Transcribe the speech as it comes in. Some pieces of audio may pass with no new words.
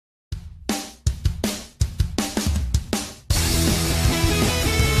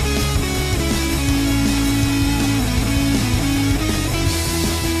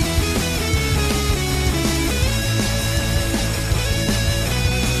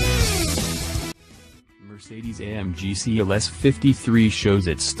Mercedes-AMG CLS 53 shows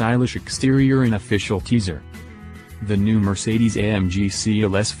its stylish exterior in official teaser. The new Mercedes-AMG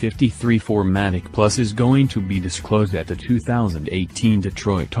CLS 53 4MATIC Plus is going to be disclosed at the 2018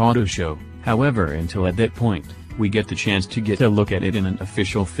 Detroit Auto Show, however until at that point, we get the chance to get a look at it in an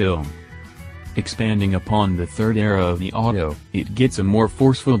official film. Expanding upon the third era of the auto, it gets a more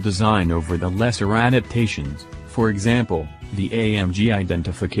forceful design over the lesser adaptations, for example, the AMG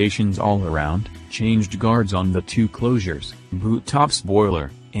identifications all around, changed guards on the two closures, boot top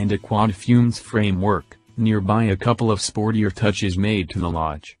spoiler, and a quad fumes framework, nearby a couple of sportier touches made to the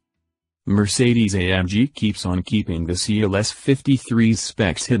lodge. Mercedes-AMG keeps on keeping the CLS 53's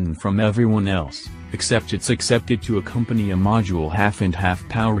specs hidden from everyone else, except it's accepted to accompany a module half-and-half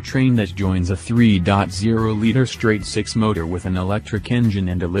powertrain that joins a 3.0-liter straight-six motor with an electric engine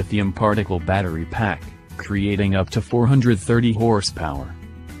and a lithium particle battery pack, creating up to 430 horsepower.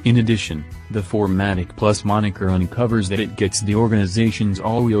 In addition, the 4MATIC Plus moniker uncovers that it gets the organization's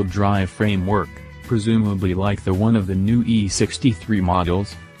all-wheel drive framework, presumably like the one of the new E63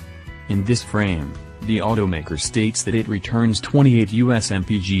 models. In this frame, the automaker states that it returns 28 US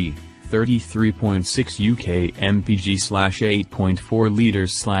mpg, 33.6 UK mpg/8.4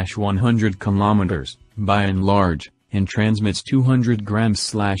 liters/100 kilometers, by and large, and transmits 200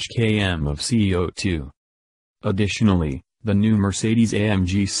 grams/km of CO2. Additionally, the new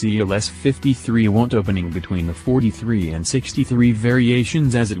Mercedes-AMG CLS 53 won't opening between the 43 and 63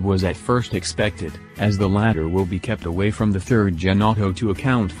 variations as it was at first expected, as the latter will be kept away from the third-gen auto to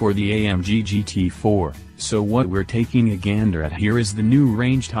account for the AMG GT4, so what we're taking a gander at here is the new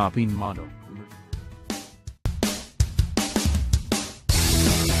range-topping model.